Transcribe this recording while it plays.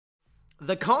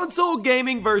The console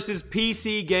gaming versus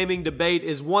PC gaming debate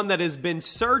is one that has been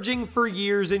surging for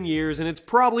years and years, and it's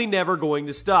probably never going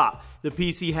to stop. The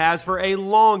PC has for a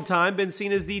long time been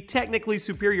seen as the technically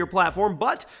superior platform,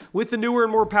 but with the newer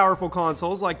and more powerful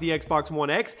consoles like the Xbox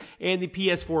One X and the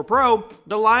PS4 Pro,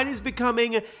 the line is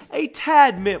becoming a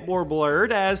tad bit more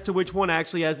blurred as to which one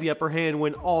actually has the upper hand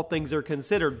when all things are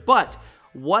considered. But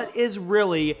what is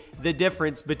really the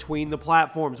difference between the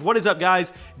platforms? What is up,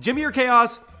 guys? Jimmy or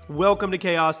Chaos? Welcome to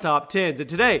Chaos Top 10s, and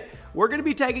today we're going to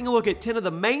be taking a look at 10 of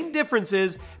the main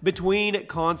differences between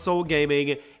console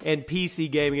gaming and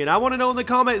PC gaming. And I want to know in the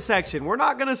comment section, we're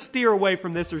not going to steer away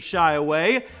from this or shy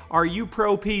away. Are you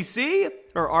pro PC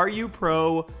or are you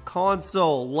pro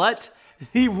console? Let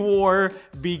the war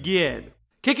begin.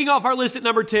 Kicking off our list at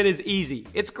number 10 is easy.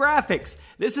 It's graphics.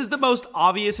 This is the most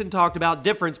obvious and talked about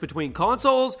difference between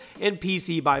consoles and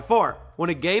PC by far. When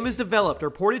a game is developed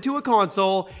or ported to a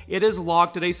console, it is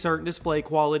locked at a certain display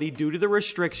quality due to the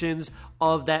restrictions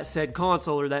of that said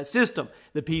console or that system.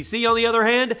 The PC, on the other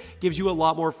hand, gives you a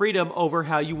lot more freedom over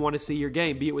how you want to see your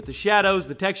game, be it with the shadows,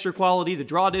 the texture quality, the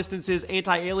draw distances,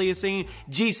 anti-aliasing,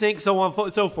 G-Sync, so on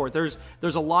and so forth. There's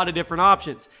a lot of different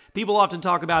options. People often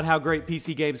talk about how great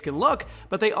PC games can look,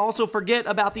 but they also forget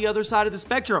about the other side of the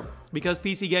spectrum. Because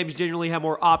PC games generally have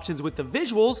more options with the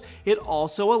visuals, it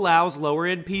also allows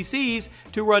lower-end PCs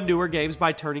to run newer games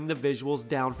by turning the visuals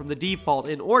down from the default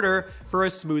in order for a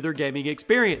smoother gaming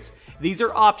experience. These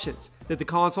are options that the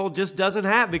console just doesn't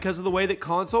have because of the way that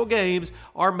console games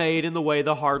are made and the way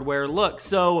the hardware looks.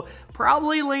 So,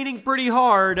 probably leaning pretty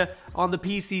hard on the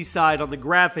PC side on the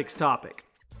graphics topic.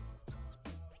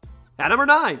 At number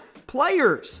 9,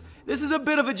 players. This is a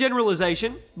bit of a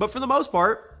generalization, but for the most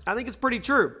part, I think it's pretty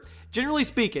true. Generally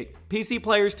speaking, PC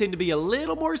players tend to be a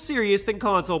little more serious than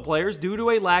console players due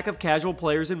to a lack of casual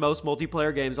players in most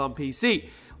multiplayer games on PC.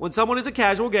 When someone is a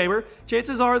casual gamer,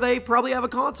 chances are they probably have a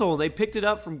console and they picked it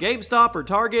up from GameStop or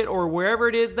Target or wherever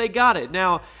it is they got it.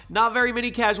 Now, not very many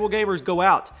casual gamers go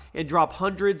out and drop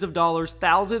hundreds of dollars,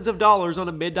 thousands of dollars on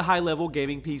a mid to high level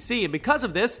gaming PC, and because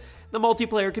of this, the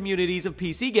multiplayer communities of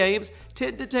PC games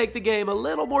tend to take the game a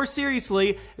little more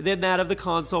seriously than that of the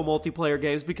console multiplayer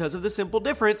games because of the simple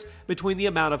difference between the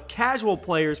amount of casual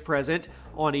players present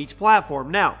on each platform.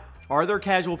 Now, are there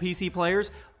casual PC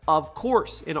players? Of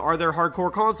course. And are there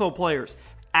hardcore console players?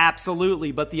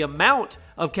 Absolutely. But the amount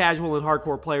of casual and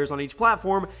hardcore players on each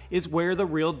platform is where the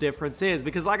real difference is.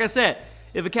 Because like I said,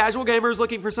 if a casual gamer is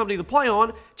looking for something to play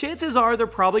on, chances are they're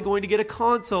probably going to get a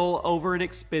console over an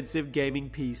expensive gaming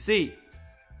PC.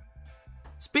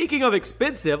 Speaking of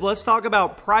expensive, let's talk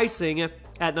about pricing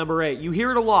at number 8. You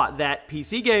hear it a lot that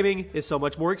PC gaming is so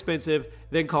much more expensive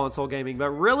than console gaming, but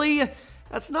really,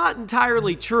 that's not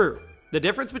entirely true. The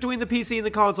difference between the PC and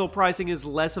the console pricing is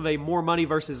less of a more money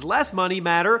versus less money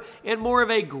matter and more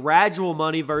of a gradual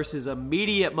money versus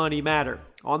immediate money matter.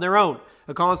 On their own,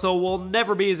 a console will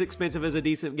never be as expensive as a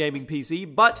decent gaming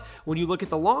PC, but when you look at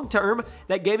the long term,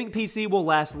 that gaming PC will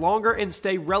last longer and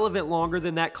stay relevant longer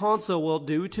than that console will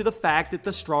due to the fact that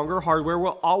the stronger hardware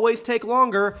will always take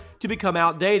longer to become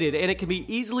outdated, and it can be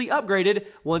easily upgraded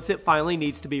once it finally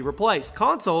needs to be replaced.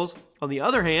 Consoles, on the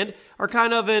other hand, are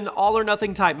kind of an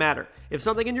all-or-nothing type matter. If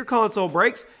something in your console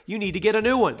breaks, you need to get a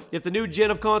new one. If the new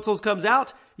gen of consoles comes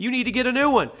out, you need to get a new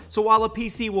one. So while a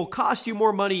PC will cost you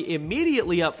more money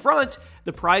immediately up front,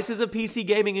 the prices of PC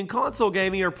gaming and console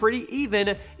gaming are pretty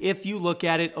even if you look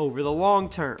at it over the long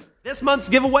term. This month's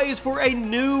giveaway is for a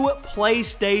new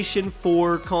PlayStation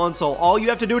 4 console. All you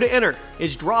have to do to enter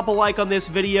is drop a like on this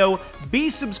video,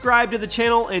 be subscribed to the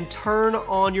channel, and turn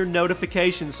on your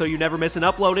notifications so you never miss an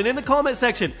upload. And in the comment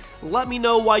section, let me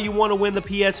know why you want to win the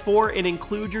PS4 and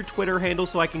include your Twitter handle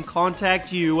so I can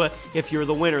contact you if you're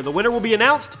the winner. The winner will be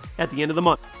announced at the end of the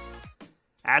month.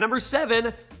 At number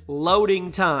 7,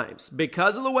 loading times.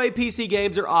 Because of the way PC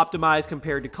games are optimized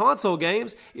compared to console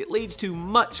games, it leads to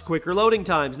much quicker loading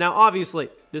times. Now, obviously,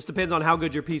 this depends on how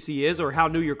good your PC is or how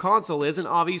new your console is, and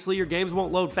obviously your games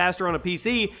won't load faster on a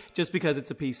PC just because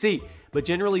it's a PC. But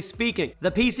generally speaking,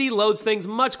 the PC loads things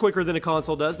much quicker than a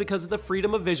console does because of the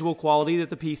freedom of visual quality that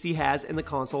the PC has and the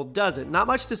console doesn't. Not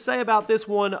much to say about this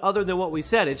one other than what we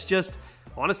said. It's just,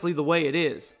 honestly, the way it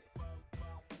is.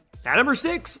 At number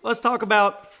 6, let's talk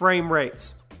about frame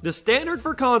rates. The standard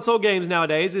for console games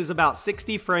nowadays is about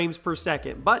 60 frames per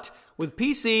second, but with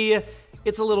PC,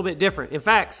 it's a little bit different. In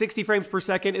fact, 60 frames per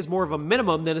second is more of a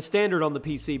minimum than a standard on the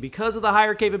PC. Because of the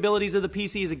higher capabilities of the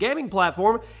PC as a gaming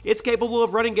platform, it's capable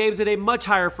of running games at a much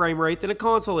higher frame rate than a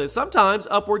console is. Sometimes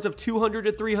upwards of 200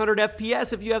 to 300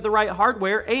 FPS if you have the right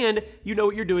hardware and you know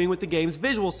what you're doing with the game's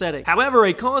visual setting. However,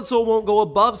 a console won't go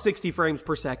above 60 frames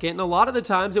per second, and a lot of the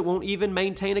times it won't even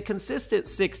maintain a consistent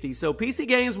 60, so PC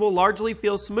games will largely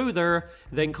feel smoother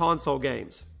than console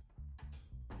games.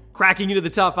 Cracking into the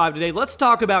top 5 today, let's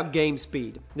talk about game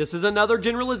speed. This is another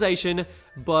generalization,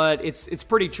 but it's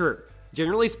pretty true.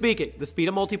 Generally speaking, the speed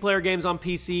of multiplayer games on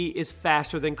PC is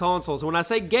faster than consoles. When I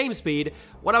say game speed,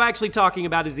 what I'm actually talking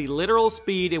about is the literal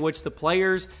speed in which the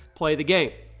players play the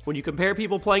game. When you compare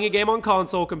people playing a game on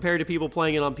console compared to people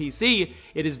playing it on PC,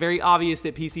 it is very obvious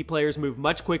that PC players move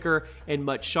much quicker and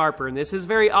much sharper. And this is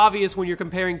very obvious when you're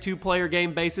comparing two-player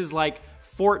game bases like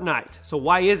Fortnite. So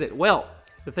why is it? Well,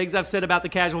 the things I've said about the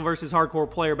casual versus hardcore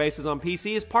player bases on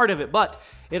PC is part of it, but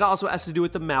it also has to do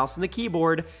with the mouse and the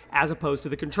keyboard as opposed to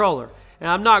the controller. And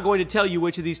I'm not going to tell you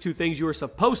which of these two things you are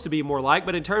supposed to be more like,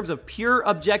 but in terms of pure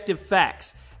objective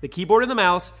facts, the keyboard and the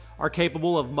mouse are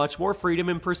capable of much more freedom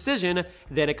and precision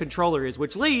than a controller is,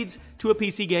 which leads to a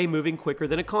PC game moving quicker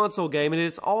than a console game, and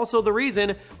it's also the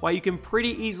reason why you can pretty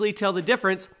easily tell the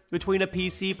difference between a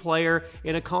PC player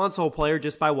and a console player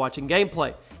just by watching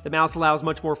gameplay. The mouse allows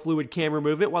much more fluid camera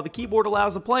movement, while the keyboard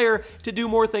allows the player to do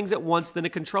more things at once than a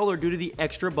controller due to the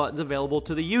extra buttons available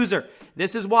to the user.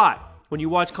 This is why when you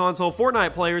watch console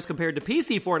Fortnite players compared to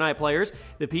PC Fortnite players,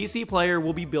 the PC player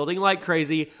will be building like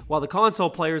crazy, while the console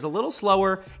player is a little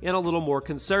slower and a little more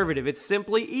conservative. It's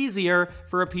simply easier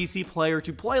for a PC player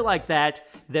to play like that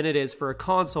than it is for a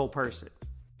console person.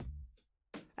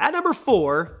 At number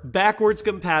 4, backwards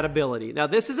compatibility. Now,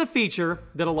 this is a feature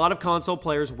that a lot of console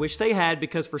players wish they had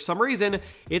because for some reason,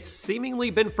 it's seemingly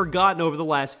been forgotten over the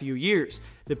last few years.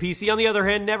 The PC, on the other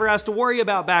hand, never has to worry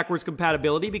about backwards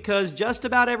compatibility because just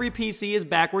about every PC is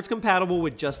backwards compatible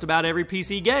with just about every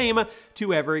PC game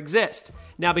to ever exist.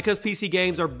 Now, because PC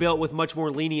games are built with much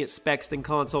more lenient specs than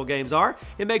console games are,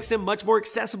 it makes them much more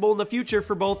accessible in the future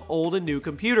for both old and new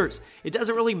computers. It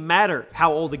doesn't really matter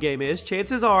how old the game is,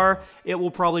 chances are it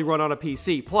will probably run on a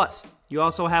PC. Plus, you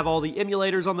also have all the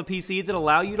emulators on the PC that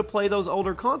allow you to play those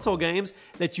older console games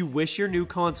that you wish your new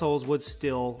consoles would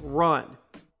still run.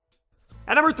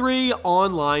 At number 3,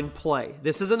 online play.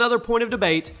 This is another point of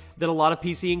debate that a lot of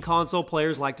PC and console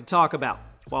players like to talk about.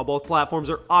 While both platforms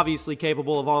are obviously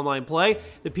capable of online play,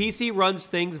 the PC runs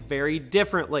things very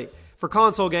differently. For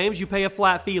console games, you pay a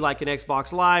flat fee like an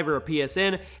Xbox Live or a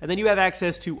PSN, and then you have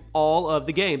access to all of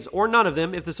the games, or none of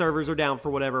them if the servers are down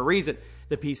for whatever reason.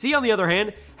 The PC, on the other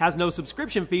hand, has no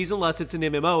subscription fees unless it's an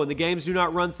MMO, and the games do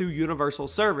not run through universal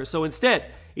servers. So instead,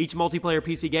 each multiplayer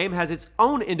PC game has its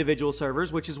own individual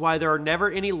servers, which is why there are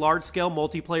never any large-scale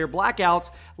multiplayer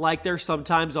blackouts like there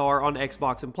sometimes are on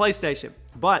Xbox and PlayStation.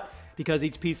 But because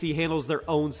each PC handles their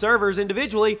own servers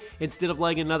individually, instead of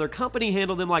letting another company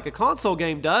handle them like a console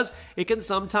game does, it can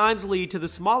sometimes lead to the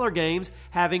smaller games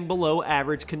having below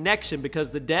average connection because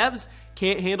the devs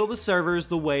can't handle the servers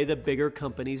the way the bigger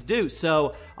companies do.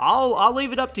 So I'll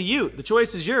leave it up to you. The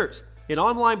choice is yours. In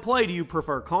online play, do you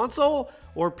prefer console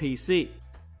or PC?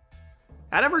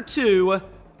 At number 2,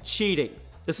 cheating.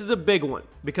 This is a big one.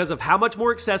 Because of how much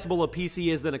more accessible a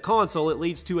PC is than a console, it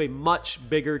leads to a much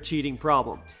bigger cheating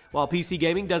problem. While PC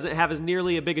gaming doesn't have as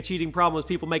nearly a big a cheating problem as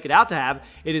people make it out to have,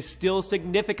 it is still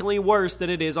significantly worse than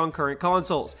it is on current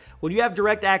consoles. When you have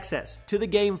direct access to the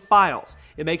game files,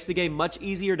 it makes the game much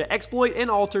easier to exploit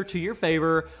and alter to your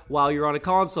favor while you're on a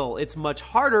console. It's much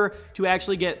harder to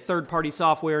actually get third-party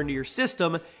software into your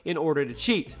system in order to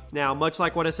cheat. Now, much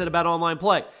like what I said about online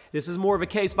play, this is more of a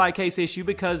case-by-case issue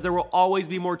because there will always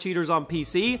be more cheaters on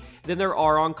PC than there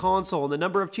are on console, and the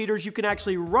number of cheaters you can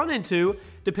actually run into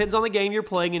depends on the game you're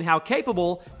playing and how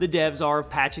capable the devs are of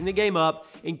patching the game up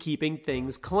and keeping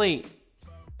things clean.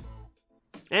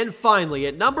 And finally,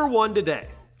 at number 1 today,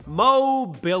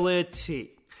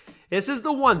 mobility. This is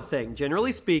the one thing,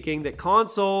 generally speaking, that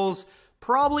consoles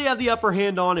probably have the upper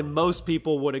hand on, and most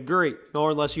people would agree,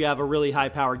 or unless you have a really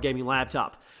high-powered gaming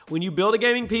laptop. When you build a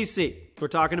gaming PC, we're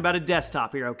talking about a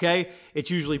desktop here, okay?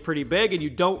 It's usually pretty big and you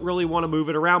don't really want to move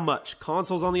it around much.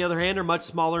 Consoles, on the other hand, are much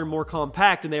smaller and more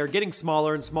compact, and they are getting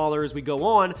smaller and smaller as we go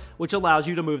on, which allows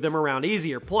you to move them around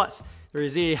easier. Plus, there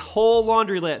is a whole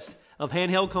laundry list of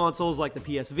handheld consoles like the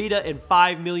PS Vita and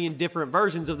 5 million different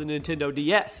versions of the Nintendo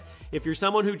DS. If you're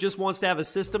someone who just wants to have a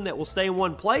system that will stay in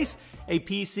one place, a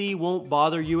PC won't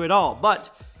bother you at all. But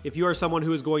If you are someone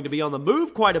who is going to be on the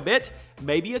move quite a bit,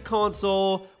 maybe a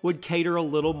console would cater a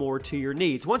little more to your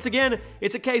needs. Once again,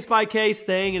 it's a case-by-case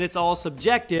thing and it's all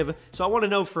subjective, so I want to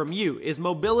know from you, is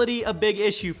mobility a big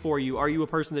issue for you? Are you a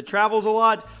person that travels a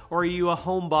lot, or are you a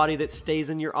homebody that stays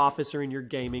in your office or in your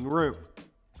gaming room?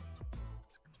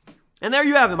 And there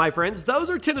you have it, my friends. Those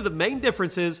are 10 of the main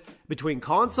differences between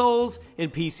consoles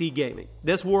and PC gaming.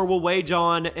 This war will wage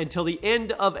on until the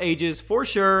end of ages for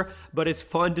sure, but it's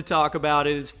fun to talk about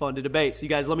it. It's fun to debate. So you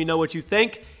guys let me know what you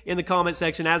think in the comment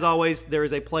section. As always, there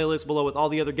is a playlist below with all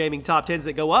the other gaming top 10s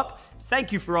that go up.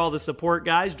 Thank you for all the support,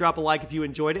 guys. Drop a like if you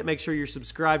enjoyed it. Make sure you're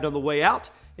subscribed on the way out,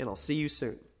 and I'll see you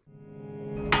soon.